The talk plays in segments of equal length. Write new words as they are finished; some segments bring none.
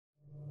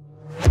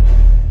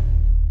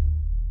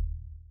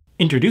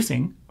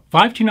Introducing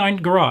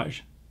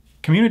 529Garage,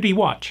 Community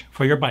Watch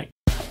for your bike.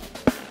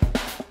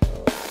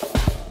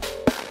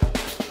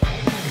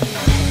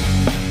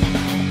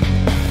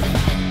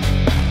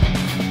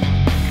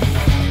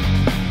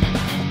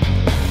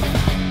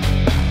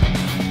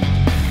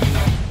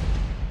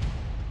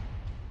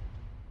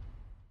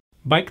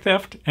 Bike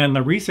theft and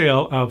the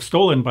resale of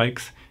stolen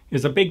bikes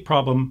is a big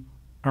problem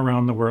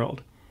around the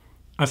world.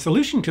 A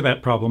solution to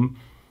that problem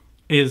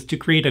is to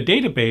create a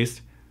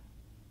database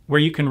where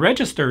you can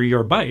register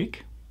your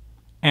bike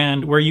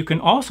and where you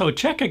can also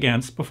check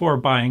against before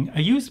buying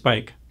a used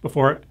bike,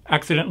 before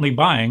accidentally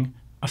buying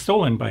a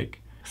stolen bike.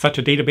 Such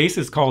a database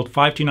is called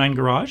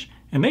 529Garage,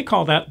 and they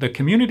call that the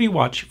Community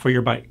Watch for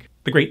your bike.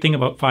 The great thing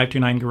about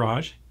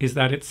 529Garage is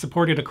that it's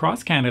supported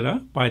across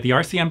Canada by the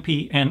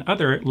RCMP and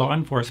other law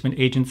enforcement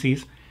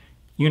agencies,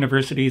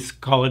 universities,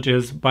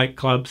 colleges, bike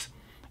clubs.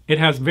 It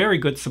has very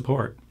good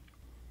support.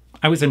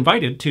 I was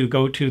invited to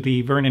go to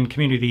the Vernon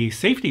Community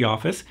Safety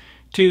Office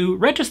to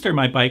register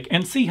my bike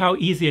and see how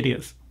easy it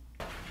is.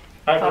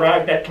 I've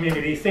arrived at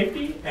Community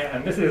Safety,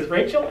 and this is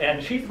Rachel,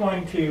 and she's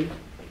going to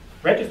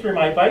register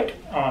my bike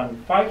on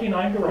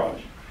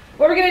 529Garage.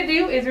 What we're going to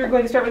do is we're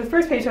going to start with the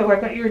first page. So I've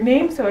got your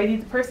name, so I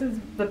need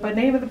the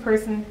name of the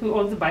person who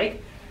owns the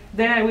bike.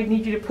 Then I would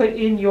need you to put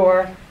in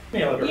your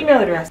email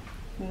address.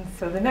 And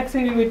so the next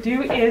thing we would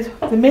do is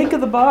the make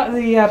of the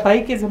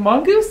bike is a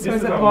mongoose, or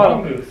is it a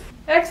mongoose?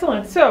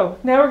 Excellent. So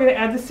now we're going to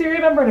add the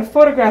serial number and a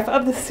photograph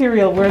of the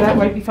serial where that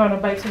might be found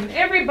on bikes. And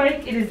every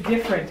bike it is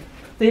different.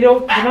 They're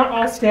not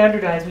all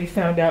standardized, we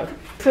found out.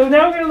 So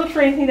now we're going to look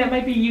for anything that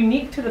might be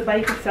unique to the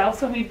bike itself.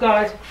 So we've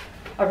got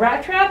a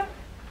rat trap.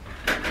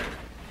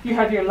 You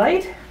have your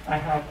light. I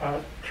have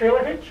a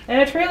trailer hitch.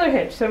 And a trailer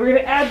hitch. So we're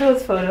going to add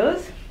those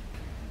photos. So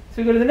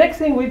we go to the next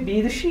thing would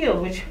be the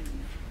shield, which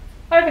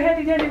I have a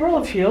handy dandy roll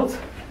of shields.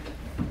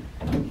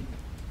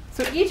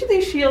 So each of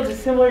these shields is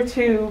similar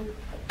to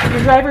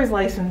your driver's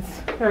license,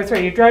 or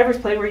sorry, your driver's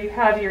plate, where you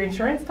have your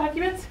insurance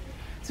documents.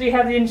 So you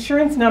have the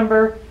insurance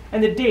number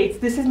and the dates.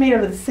 This is made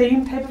out of the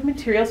same type of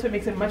material, so it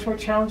makes it much more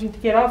challenging to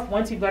get off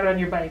once you've got it on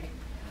your bike.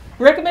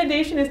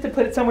 Recommendation is to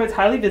put it somewhere that's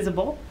highly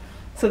visible,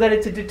 so that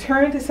it's a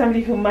deterrent to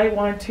somebody who might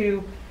want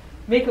to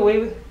make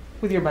away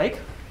with your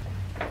bike.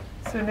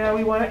 So now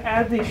we want to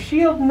add the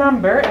shield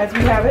number as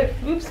we have it.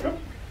 Oops.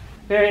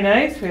 Very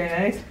nice, very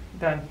nice.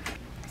 Done.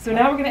 So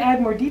now we're going to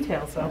add more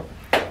details.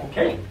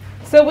 Okay.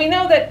 So we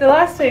know that the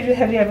last page we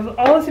have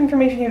all this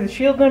information here, the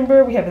shield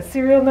number, we have the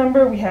serial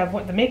number, we have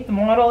what the make, the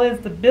model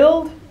is, the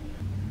build.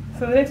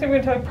 So the next thing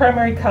we're going to talk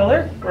primary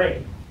color.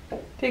 Great.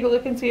 Take a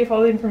look and see if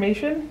all the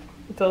information,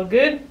 it's all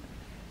good.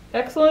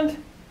 Excellent.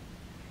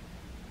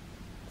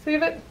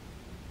 Save it.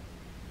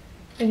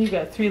 And you've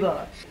got 3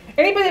 lots.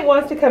 Anybody that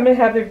wants to come and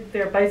have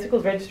their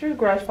bicycles registered,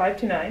 Garage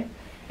 529,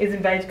 is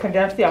invited to come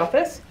down to the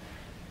office.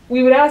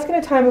 We would ask in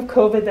a time of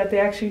COVID that they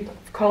actually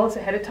call us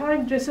ahead of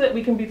time, just so that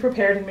we can be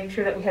prepared and make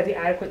sure that we have the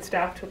adequate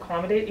staff to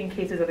accommodate in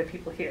case there's other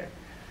people here.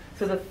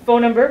 So the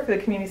phone number for the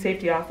Community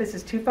Safety Office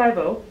is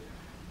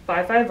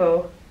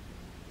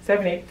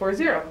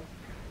 250-550-7840.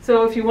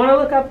 So if you want to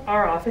look up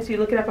our office, you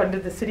look it up under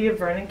the City of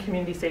Vernon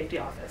Community Safety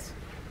Office.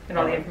 And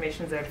all the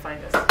information is there to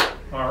find us.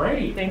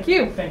 Alrighty. Thank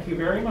you. Thank you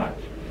very much.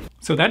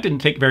 So that didn't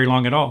take very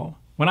long at all.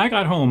 When I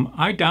got home,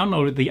 I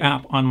downloaded the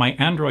app on my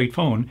Android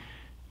phone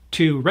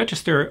to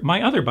register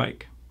my other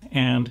bike.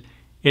 And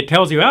it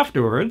tells you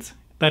afterwards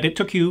that it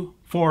took you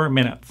 4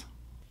 minutes.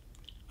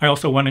 I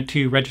also wanted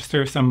to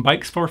register some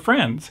bikes for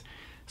friends.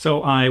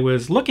 So I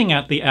was looking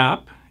at the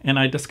app and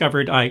I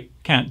discovered I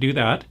can't do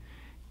that.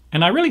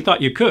 And I really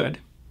thought you could.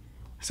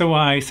 So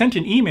I sent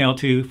an email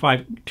to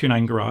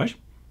 529Garage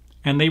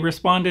and they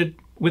responded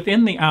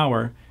within the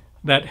hour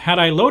that had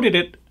I loaded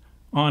it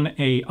on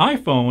an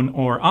iPhone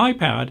or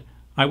iPad,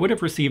 I would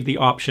have received the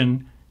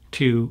option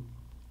to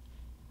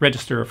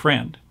register a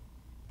friend.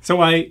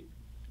 So I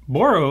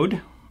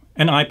borrowed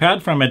an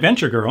iPad from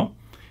Adventure Girl,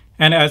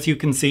 and as you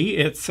can see,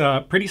 it's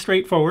pretty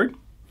straightforward.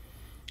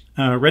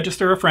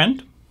 Register a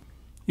friend.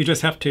 You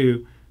just have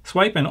to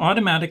swipe and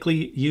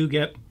automatically you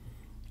get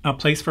a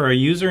place for a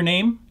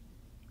username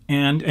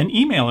and an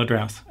email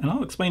address. And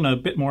I'll explain a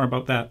bit more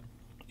about that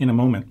in a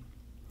moment.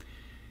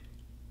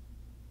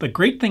 The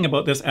great thing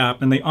about this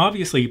app, and they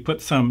obviously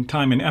put some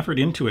time and effort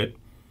into it,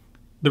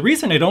 the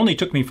reason it only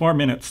took me 4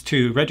 minutes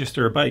to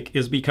register a bike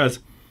is because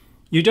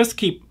you just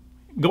keep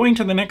going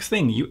to the next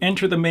thing. You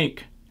enter the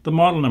make, the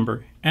model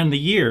number, and the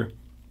year.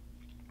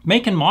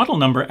 Make and model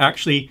number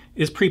actually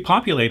is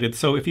pre-populated,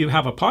 so if you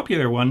have a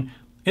popular one,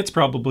 it's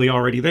probably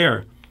already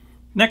there.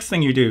 Next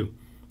thing you do,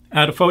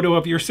 add a photo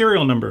of your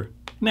serial number.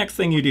 Next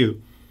thing you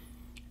do,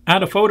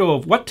 add a photo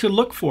of what to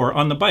look for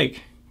on the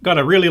bike. Got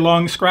a really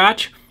long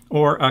scratch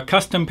or a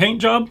custom paint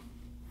job?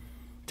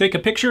 Take a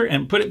picture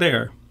and put it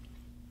there.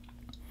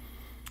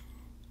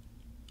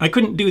 I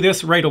couldn't do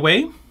this right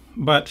away,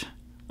 but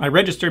I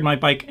registered my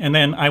bike and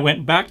then I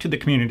went back to the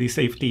Community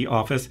Safety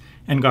Office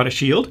and got a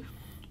shield,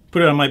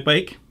 put it on my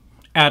bike,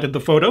 added the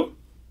photo.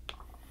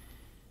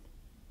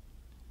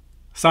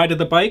 Side of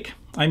the bike,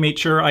 I made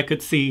sure I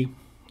could see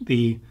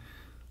the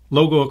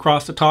logo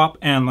across the top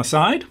and the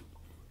side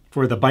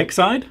for the bike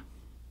side.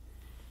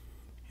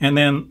 And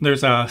then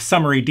there's a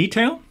summary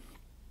detail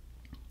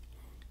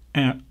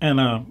and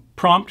a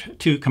prompt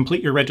to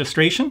complete your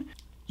registration.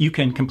 You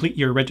can complete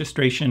your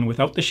registration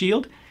without the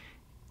shield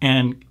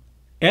and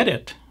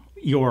edit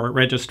your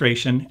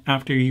registration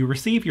after you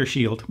receive your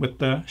shield with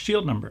the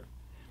shield number.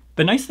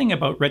 The nice thing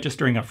about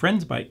registering a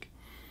friend's bike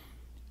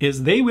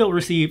is they will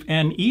receive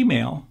an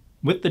email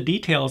with the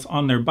details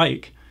on their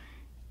bike,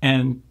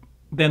 and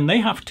then they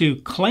have to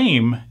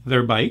claim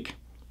their bike,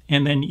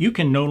 and then you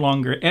can no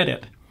longer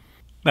edit.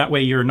 That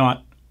way you're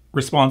not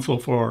responsible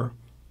for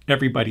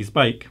everybody's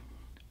bike.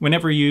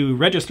 Whenever you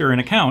register an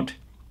account,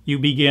 you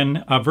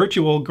begin a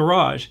virtual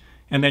garage,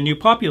 and then you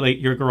populate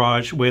your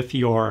garage with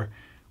your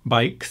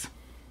bikes.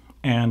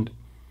 And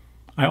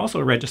I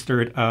also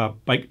registered a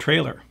bike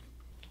trailer.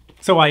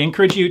 So I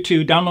encourage you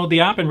to download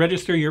the app and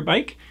register your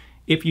bike.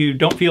 If you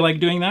don't feel like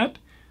doing that,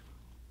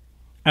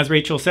 as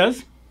Rachel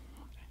says,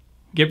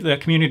 give the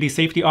community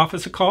safety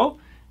office a call,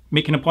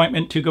 make an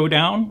appointment to go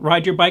down,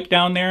 ride your bike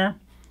down there,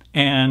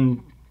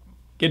 and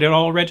get it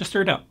all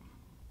registered up.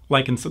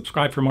 Like and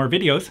subscribe for more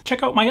videos.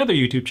 Check out my other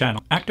YouTube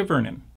channel, Active Vernon.